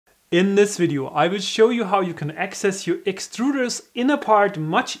In this video, I will show you how you can access your extruder's inner part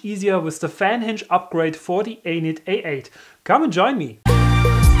much easier with the fan hinge upgrade for the Anet A8. Come and join me!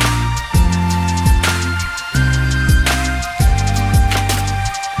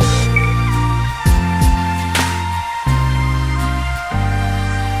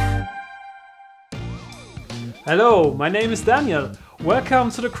 Hello, my name is Daniel.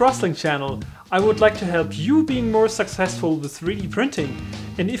 Welcome to the Crosslink channel. I would like to help you being more successful with 3D printing.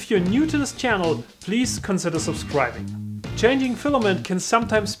 And if you're new to this channel, please consider subscribing. Changing filament can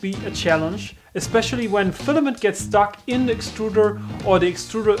sometimes be a challenge, especially when filament gets stuck in the extruder or the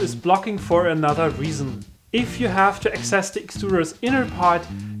extruder is blocking for another reason. If you have to access the extruder's inner part,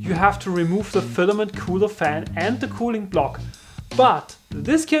 you have to remove the filament cooler fan and the cooling block. But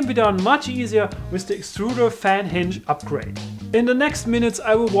this can be done much easier with the extruder fan hinge upgrade. In the next minutes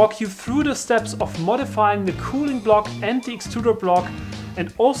I will walk you through the steps of modifying the cooling block and the extruder block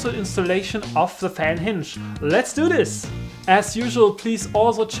and also installation of the fan hinge. Let's do this! As usual, please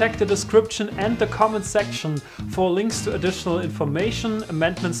also check the description and the comment section for links to additional information,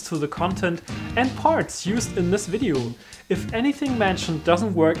 amendments to the content and parts used in this video. If anything mentioned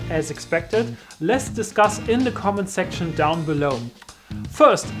doesn't work as expected, let's discuss in the comment section down below.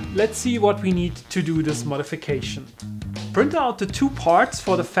 First, let's see what we need to do this modification. Print out the two parts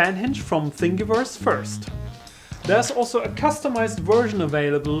for the fan hinge from Thingiverse first. There's also a customized version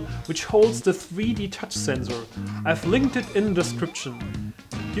available which holds the 3D touch sensor. I've linked it in the description.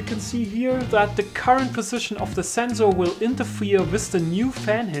 You can see here that the current position of the sensor will interfere with the new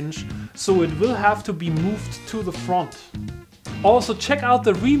fan hinge, so it will have to be moved to the front. Also check out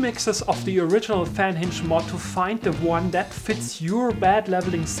the remixes of the original fan hinge mod to find the one that fits your bed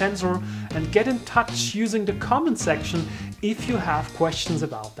leveling sensor and get in touch using the comment section if you have questions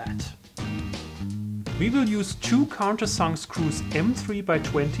about that. We will use two countersunk screws M3 by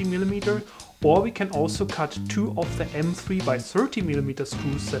 20mm, or we can also cut two of the M3 by 30mm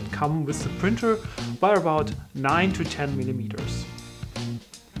screws that come with the printer by about 9 to 10mm.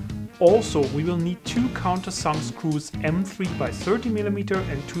 Also, we will need two countersunk screws M3 by 30mm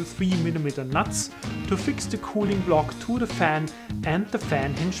and two 3mm nuts to fix the cooling block to the fan and the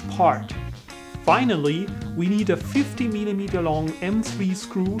fan hinge part. Finally, we need a 50mm long M3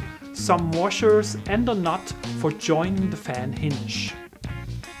 screw, some washers and a nut for joining the fan hinge.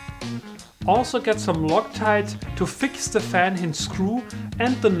 Also get some Locktite to fix the fan hinge screw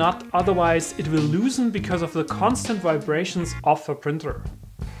and the nut, otherwise it will loosen because of the constant vibrations of the printer.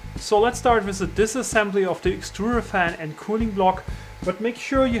 So let's start with the disassembly of the extruder fan and cooling block, but make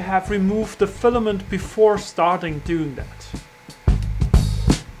sure you have removed the filament before starting doing that.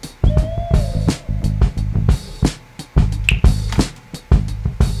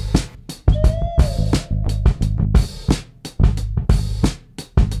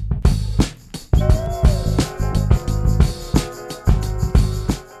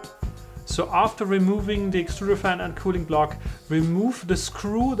 So after removing the extruder fan and cooling block, remove the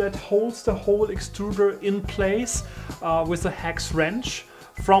screw that holds the whole extruder in place with a hex wrench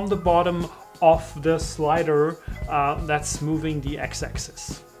from the bottom of the slider that's moving the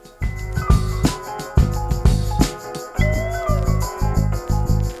x-axis.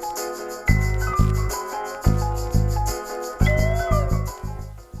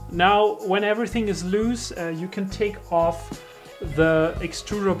 Now, when everything is loose, you can take off the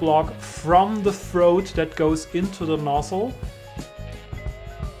extruder block from the throat that goes into the nozzle.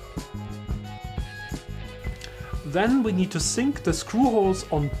 Then we need to sink the screw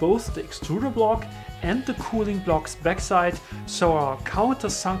holes on both the extruder block and the cooling block's backside so our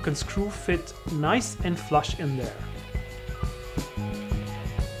counter-sunken screw fit nice and flush in there.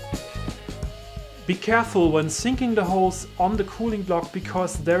 Be careful when sinking the holes on the cooling block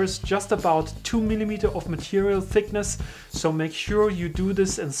because there is just about 2mm of material thickness, so make sure you do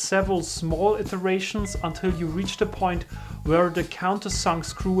this in several small iterations until you reach the point where the countersunk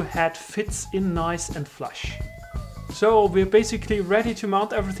screw head fits in nice and flush. So we're basically ready to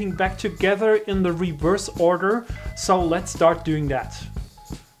mount everything back together in the reverse order, so let's start doing that.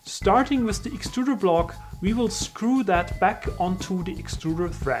 Starting with the extruder block, we will screw that back onto the extruder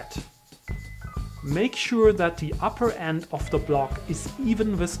thread. Make sure that the upper end of the block is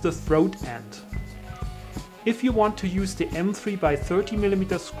even with the throat end. If you want to use the M3 by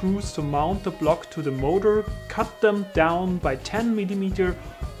 30mm screws to mount the block to the motor, cut them down by 10mm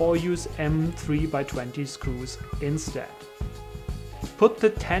or use M3 by 20 screws instead. Put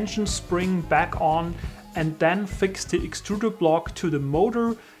the tension spring back on and then fix the extruder block to the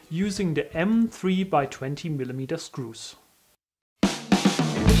motor using the M3 by 20mm screws.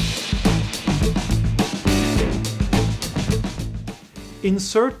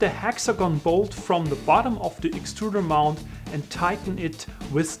 Insert the hexagon bolt from the bottom of the extruder mount and tighten it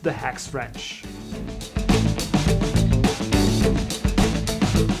with the hex wrench.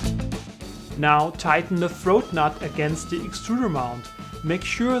 Now tighten the throat nut against the extruder mount. Make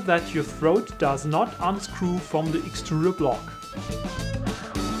sure that your throat does not unscrew from the extruder block.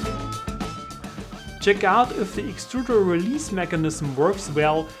 Check out if the extruder release mechanism works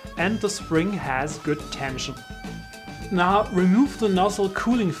well and the spring has good tension. Now remove the nozzle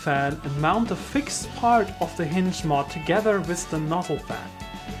cooling fan and mount the fixed part of the hinge mod together with the nozzle fan.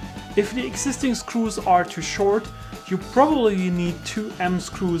 If the existing screws are too short, you probably need 2 M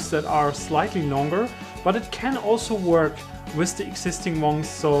screws that are slightly longer, but it can also work with the existing ones,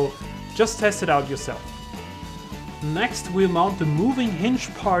 so just test it out yourself. Next we'll mount the moving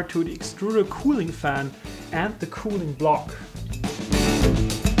hinge part to the extruder cooling fan and the cooling block.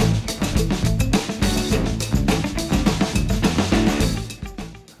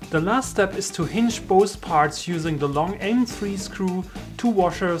 The last step is to hinge both parts using the long M3 screw, 2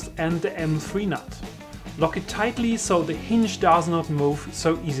 washers and the M3 nut. Lock it tightly so the hinge does not move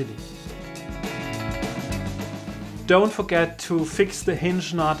so easily. Don't forget to fix the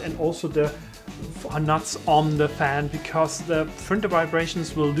hinge nut and also the nuts on the fan, because the printer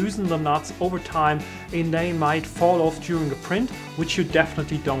vibrations will loosen the nuts over time and they might fall off during a print, which you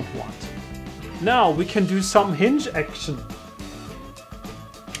definitely don't want. Now we can do some hinge action.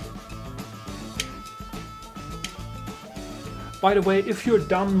 By the way, if you're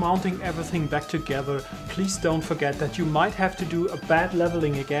done mounting everything back together, please don't forget that you might have to do a bad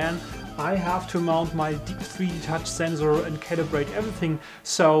leveling again. I have to mount my deep 3D touch sensor and calibrate everything,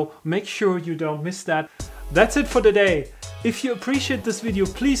 so make sure you don't miss that. That's it for today. If you appreciate this video,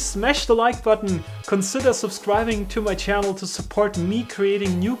 please smash the like button, consider subscribing to my channel to support me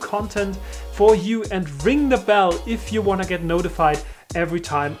creating new content for you, and ring the bell if you want to get notified every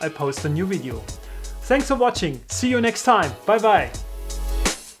time I post a new video. Thanks for watching, see you next time, bye bye!